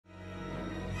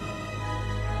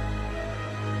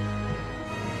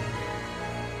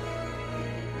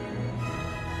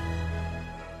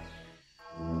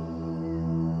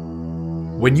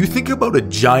When you think about a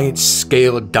giant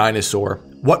scaled dinosaur,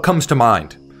 what comes to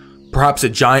mind? Perhaps a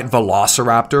giant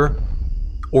velociraptor?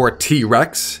 Or a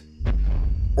T-Rex?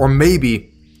 Or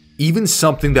maybe even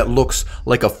something that looks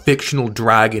like a fictional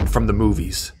dragon from the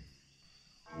movies.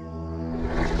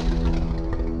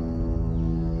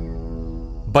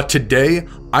 But today,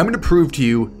 I'm going to prove to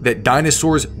you that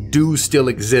dinosaurs do still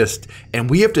exist, and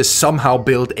we have to somehow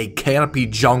build a canopy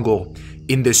jungle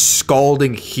in this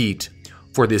scalding heat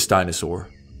for this dinosaur.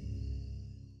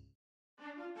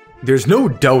 There's no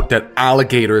doubt that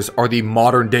alligators are the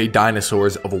modern day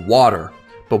dinosaurs of water,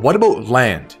 but what about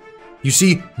land? You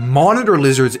see, monitor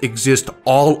lizards exist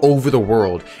all over the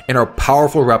world and are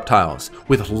powerful reptiles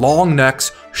with long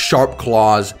necks, sharp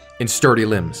claws, and sturdy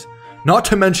limbs. Not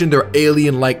to mention their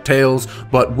alien-like tails,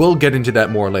 but we'll get into that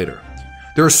more later.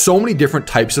 There are so many different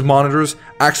types of monitors,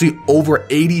 actually over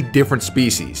 80 different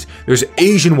species. There's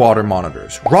Asian water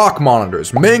monitors, rock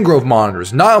monitors, mangrove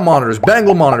monitors, Nile monitors,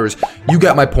 Bengal monitors. You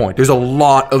get my point. There's a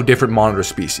lot of different monitor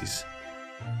species.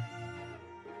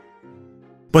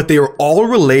 But they are all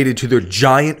related to their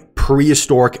giant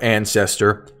prehistoric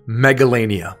ancestor,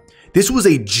 Megalania. This was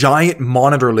a giant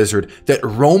monitor lizard that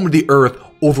roamed the earth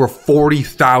over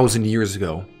 40,000 years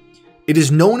ago. It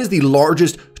is known as the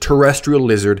largest terrestrial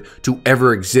lizard to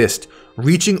ever exist,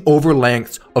 reaching over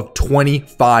lengths of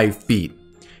 25 feet.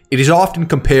 It is often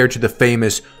compared to the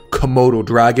famous Komodo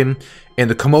dragon, and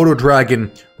the Komodo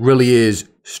dragon really is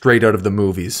straight out of the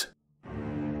movies.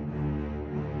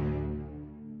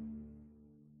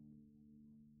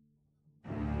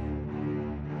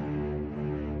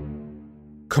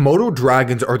 Komodo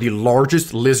dragons are the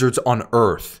largest lizards on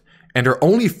Earth and are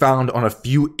only found on a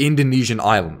few Indonesian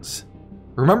islands.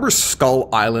 Remember Skull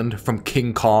Island from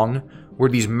King Kong, where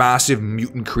these massive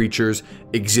mutant creatures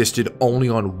existed only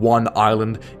on one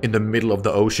island in the middle of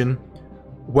the ocean?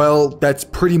 Well, that's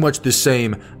pretty much the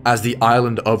same as the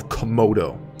island of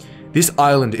Komodo. This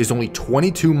island is only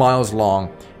 22 miles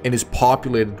long and is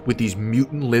populated with these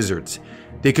mutant lizards.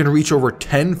 They can reach over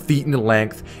 10 feet in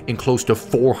length and close to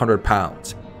 400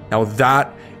 pounds. Now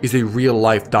that is a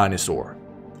real-life dinosaur.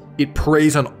 It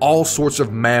preys on all sorts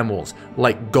of mammals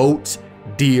like goats,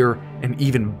 deer, and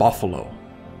even buffalo.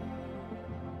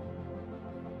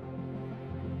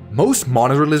 Most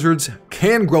monitor lizards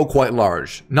can grow quite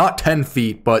large, not 10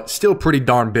 feet, but still pretty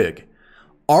darn big.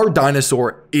 Our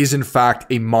dinosaur is in fact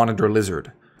a monitor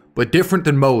lizard, but different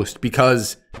than most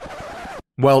because,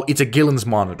 well, it's a Gillen's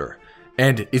monitor,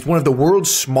 and it's one of the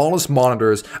world's smallest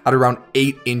monitors at around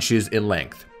 8 inches in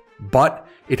length. But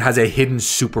it has a hidden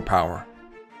superpower.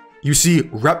 You see,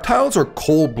 reptiles are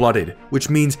cold-blooded, which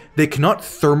means they cannot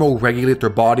thermoregulate their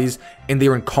bodies and they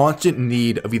are in constant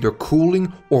need of either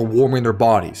cooling or warming their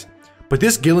bodies. But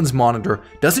this Gillen's monitor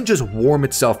doesn't just warm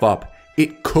itself up,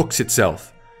 it cooks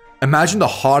itself. Imagine the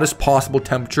hottest possible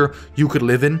temperature you could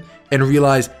live in and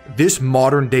realize this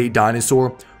modern day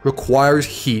dinosaur requires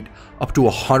heat up to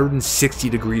 160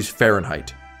 degrees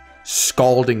Fahrenheit.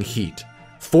 Scalding heat.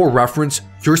 For reference,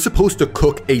 you're supposed to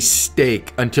cook a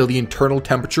steak until the internal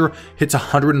temperature hits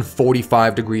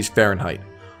 145 degrees Fahrenheit.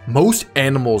 Most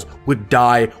animals would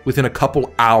die within a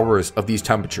couple hours of these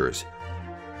temperatures.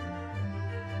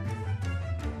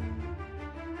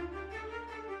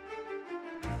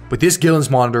 But this Gillen's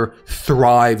monitor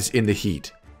thrives in the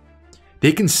heat.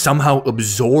 They can somehow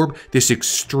absorb this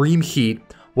extreme heat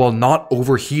while not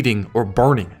overheating or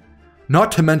burning.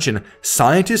 Not to mention,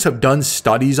 scientists have done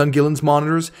studies on Gillen's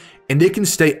monitors, and they can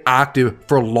stay active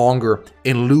for longer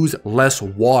and lose less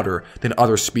water than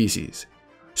other species.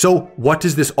 So what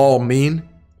does this all mean?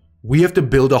 We have to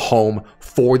build a home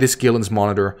for this Gillen's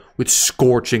monitor with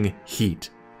scorching heat.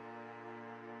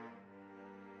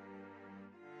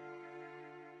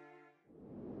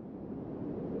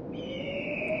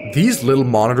 These little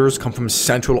monitors come from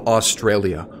central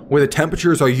Australia, where the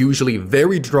temperatures are usually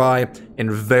very dry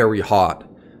and very hot.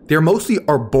 They are mostly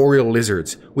arboreal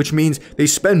lizards, which means they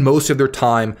spend most of their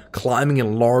time climbing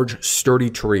in large, sturdy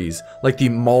trees, like the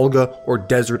mulga or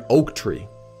desert oak tree.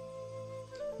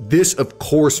 This, of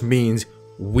course, means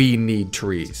we need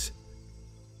trees.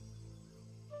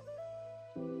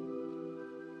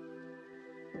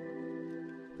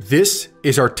 This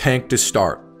is our tank to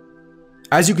start.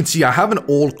 As you can see, I have an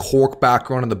old cork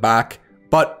background on the back,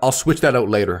 but I'll switch that out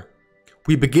later.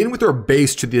 We begin with our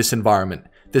base to this environment,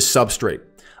 this substrate.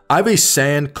 I have a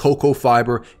sand, cocoa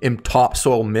fiber, and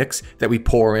topsoil mix that we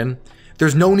pour in.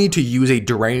 There's no need to use a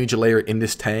drainage layer in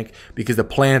this tank because the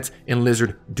plants and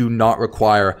lizard do not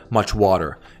require much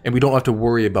water, and we don't have to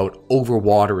worry about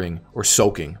overwatering or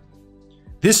soaking.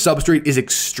 This substrate is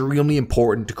extremely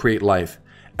important to create life,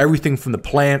 Everything from the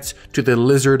plants to the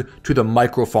lizard to the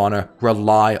microfauna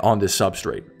rely on this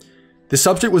substrate. The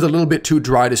substrate was a little bit too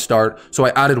dry to start, so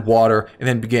I added water and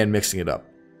then began mixing it up.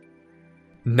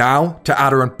 Now to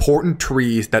add our important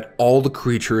trees that all the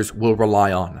creatures will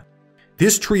rely on.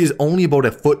 This tree is only about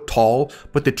a foot tall,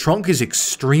 but the trunk is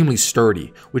extremely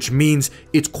sturdy, which means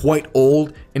it's quite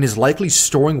old and is likely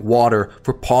storing water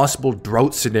for possible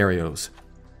drought scenarios.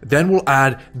 Then we'll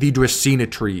add the Dracaena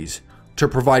trees to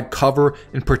provide cover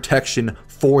and protection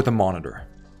for the monitor.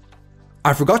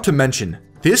 I forgot to mention,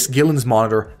 this Gillen's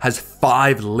monitor has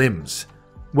 5 limbs.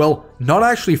 Well, not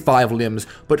actually 5 limbs,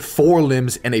 but 4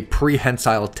 limbs and a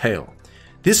prehensile tail.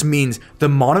 This means the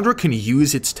monitor can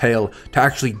use its tail to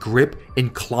actually grip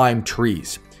and climb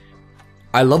trees.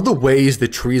 I love the ways the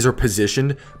trees are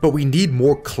positioned, but we need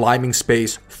more climbing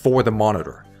space for the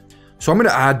monitor. So I'm going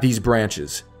to add these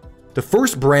branches. The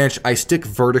first branch I stick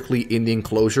vertically in the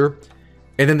enclosure,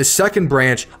 and then the second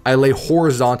branch I lay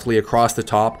horizontally across the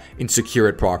top and secure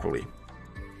it properly.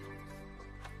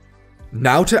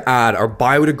 Now to add our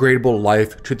biodegradable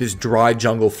life to this dry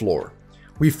jungle floor.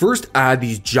 We first add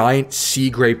these giant sea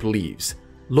grape leaves.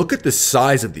 Look at the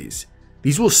size of these.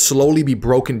 These will slowly be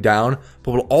broken down,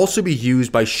 but will also be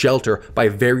used by shelter by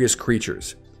various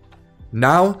creatures.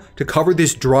 Now to cover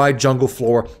this dry jungle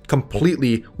floor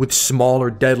completely with smaller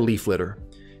dead leaf litter.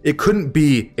 It couldn't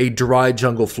be a dry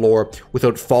jungle floor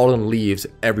without fallen leaves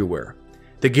everywhere.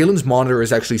 The Gillen's monitor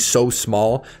is actually so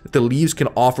small that the leaves can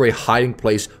offer a hiding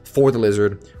place for the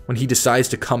lizard when he decides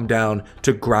to come down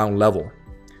to ground level.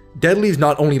 Dead leaves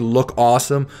not only look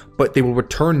awesome, but they will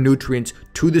return nutrients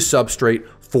to the substrate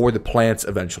for the plants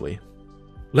eventually.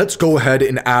 Let's go ahead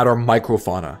and add our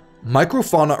microfauna.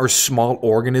 Microfauna are small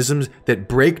organisms that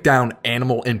break down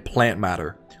animal and plant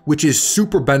matter, which is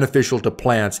super beneficial to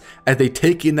plants as they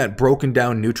take in that broken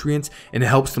down nutrients and it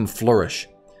helps them flourish.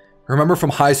 Remember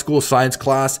from high school science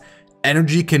class,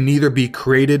 energy can neither be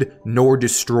created nor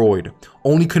destroyed,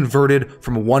 only converted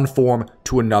from one form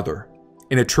to another.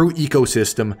 In a true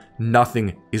ecosystem,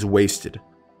 nothing is wasted.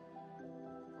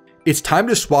 It's time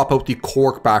to swap out the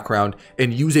cork background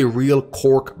and use a real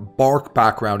cork bark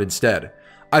background instead.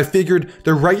 I figured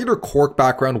the regular cork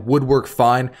background would work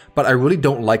fine, but I really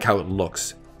don't like how it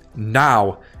looks.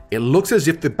 Now, it looks as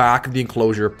if the back of the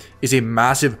enclosure is a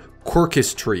massive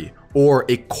quercus tree or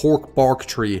a cork bark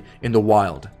tree in the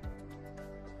wild.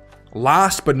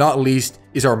 Last but not least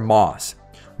is our moss.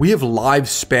 We have live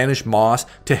Spanish moss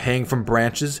to hang from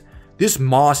branches. This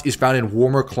moss is found in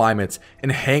warmer climates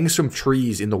and hangs from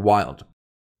trees in the wild.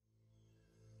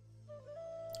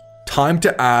 Time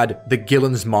to add the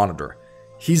Gillen's monitor.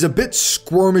 He's a bit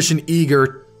squirmish and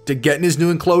eager to get in his new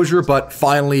enclosure, but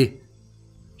finally,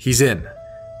 he's in.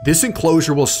 This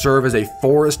enclosure will serve as a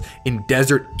forest and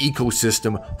desert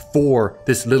ecosystem for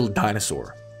this little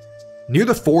dinosaur. Near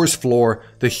the forest floor,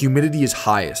 the humidity is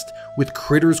highest, with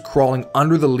critters crawling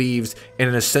under the leaves and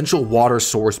an essential water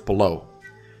source below.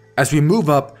 As we move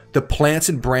up, the plants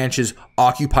and branches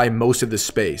occupy most of the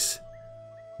space.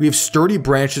 We have sturdy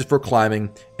branches for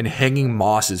climbing and hanging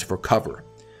mosses for cover.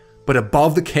 But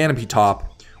above the canopy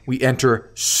top, we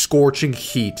enter scorching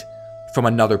heat from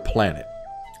another planet.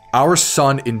 Our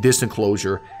sun in this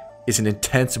enclosure is an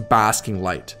intense basking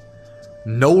light.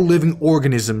 No living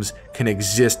organisms can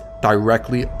exist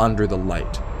directly under the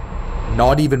light.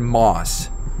 Not even moss,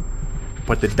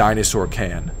 but the dinosaur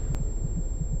can.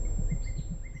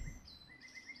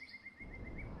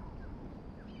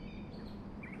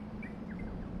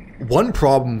 One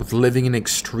problem with living in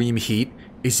extreme heat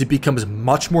is it becomes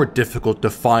much more difficult to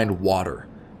find water.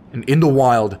 And in the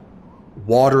wild,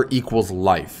 water equals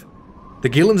life. The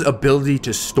Gillen's ability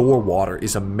to store water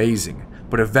is amazing,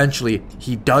 but eventually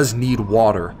he does need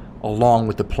water along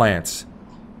with the plants.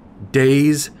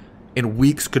 Days and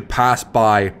weeks could pass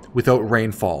by without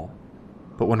rainfall,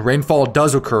 but when rainfall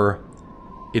does occur,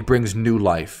 it brings new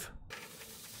life.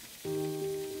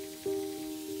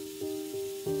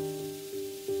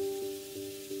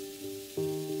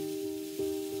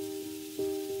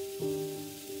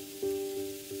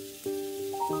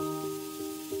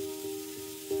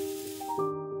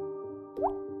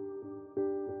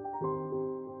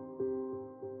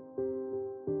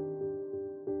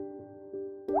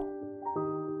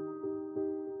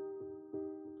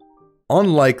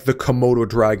 Unlike the Komodo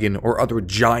dragon or other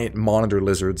giant monitor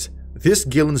lizards, this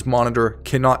Gillen's monitor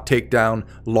cannot take down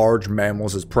large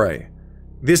mammals as prey.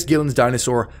 This Gillen's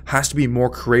dinosaur has to be more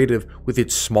creative with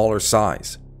its smaller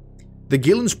size. The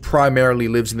Gillen's primarily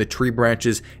lives in the tree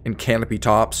branches and canopy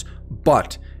tops,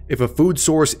 but if a food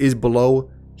source is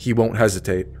below, he won't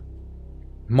hesitate.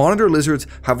 Monitor lizards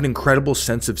have an incredible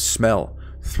sense of smell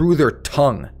through their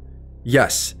tongue.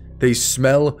 Yes, they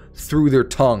smell through their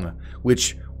tongue,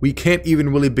 which we can't even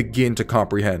really begin to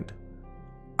comprehend.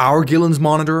 Our Gillen's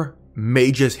monitor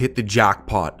may just hit the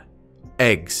jackpot.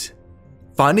 Eggs.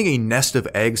 Finding a nest of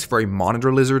eggs for a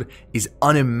monitor lizard is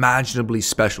unimaginably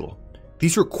special.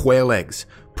 These are quail eggs.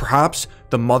 Perhaps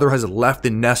the mother has left the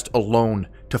nest alone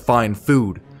to find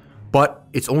food, but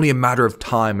it's only a matter of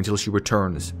time until she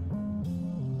returns.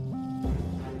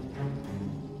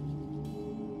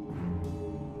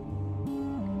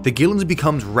 The Gillen's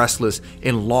becomes restless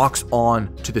and locks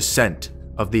on to the scent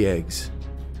of the eggs.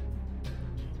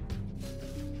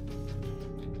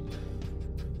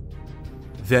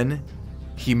 Then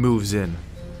he moves in.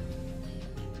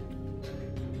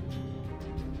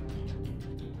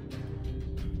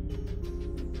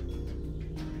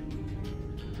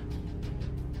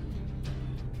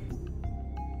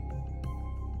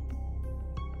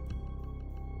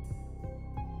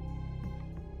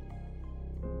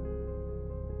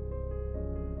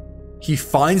 He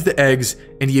finds the eggs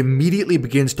and he immediately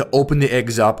begins to open the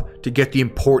eggs up to get the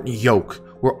important yolk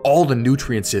where all the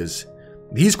nutrients is.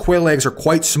 These quail eggs are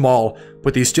quite small,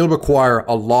 but they still require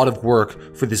a lot of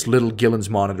work for this little Gillen's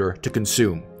monitor to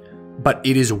consume. But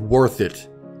it is worth it.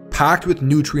 Packed with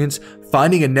nutrients,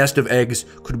 finding a nest of eggs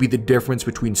could be the difference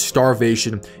between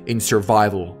starvation and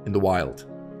survival in the wild.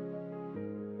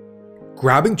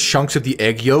 Grabbing chunks of the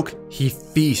egg yolk, he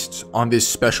feasts on this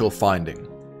special finding.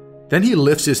 Then he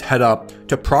lifts his head up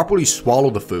to properly swallow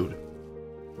the food.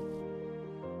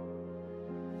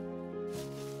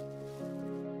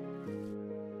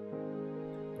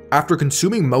 After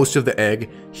consuming most of the egg,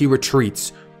 he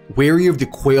retreats, wary of the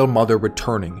quail mother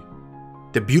returning.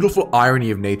 The beautiful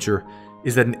irony of nature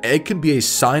is that an egg can be a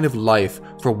sign of life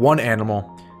for one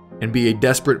animal and be a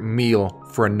desperate meal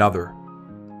for another.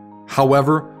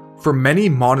 However, for many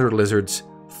monitor lizards,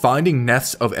 finding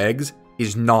nests of eggs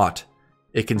is not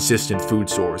a consistent food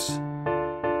source.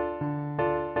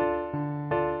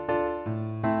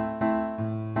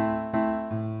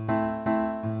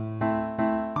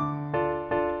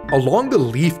 Along the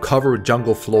leaf-covered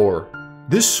jungle floor,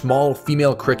 this small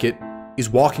female cricket is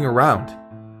walking around,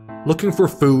 looking for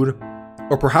food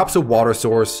or perhaps a water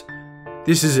source.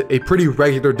 This is a pretty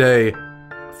regular day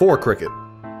for a cricket.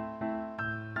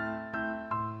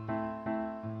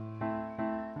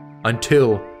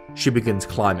 Until she begins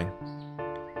climbing.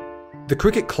 The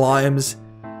cricket climbs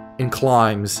and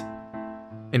climbs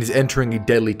and is entering a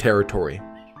deadly territory.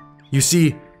 You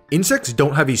see, insects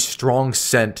don't have a strong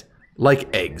scent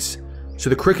like eggs, so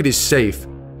the cricket is safe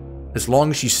as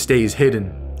long as she stays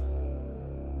hidden.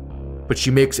 But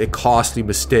she makes a costly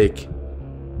mistake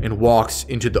and walks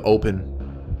into the open.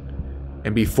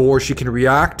 And before she can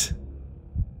react,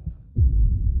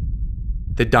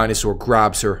 the dinosaur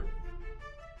grabs her.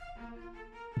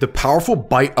 The powerful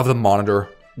bite of the monitor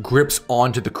grips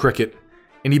onto the cricket,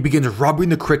 and he begins rubbing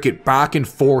the cricket back and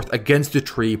forth against the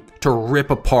tree to rip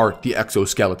apart the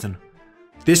exoskeleton.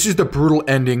 This is the brutal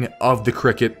ending of the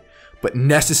cricket, but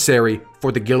necessary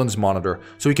for the Gillen's monitor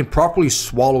so he can properly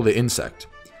swallow the insect.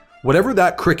 Whatever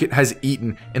that cricket has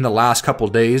eaten in the last couple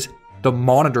days, the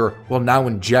monitor will now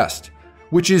ingest,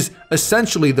 which is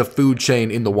essentially the food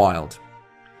chain in the wild.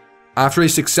 After a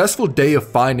successful day of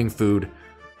finding food,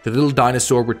 the little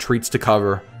dinosaur retreats to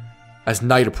cover as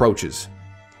night approaches.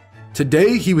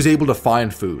 Today he was able to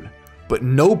find food, but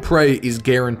no prey is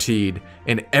guaranteed,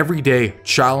 and every day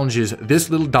challenges this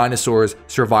little dinosaur's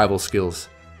survival skills.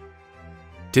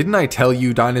 Didn't I tell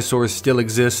you dinosaurs still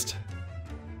exist?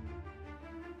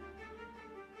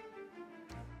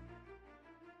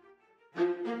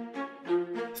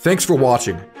 Thanks for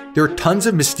watching. There are tons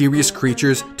of mysterious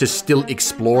creatures to still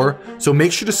explore, so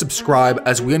make sure to subscribe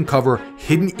as we uncover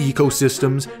hidden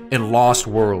ecosystems and lost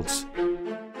worlds.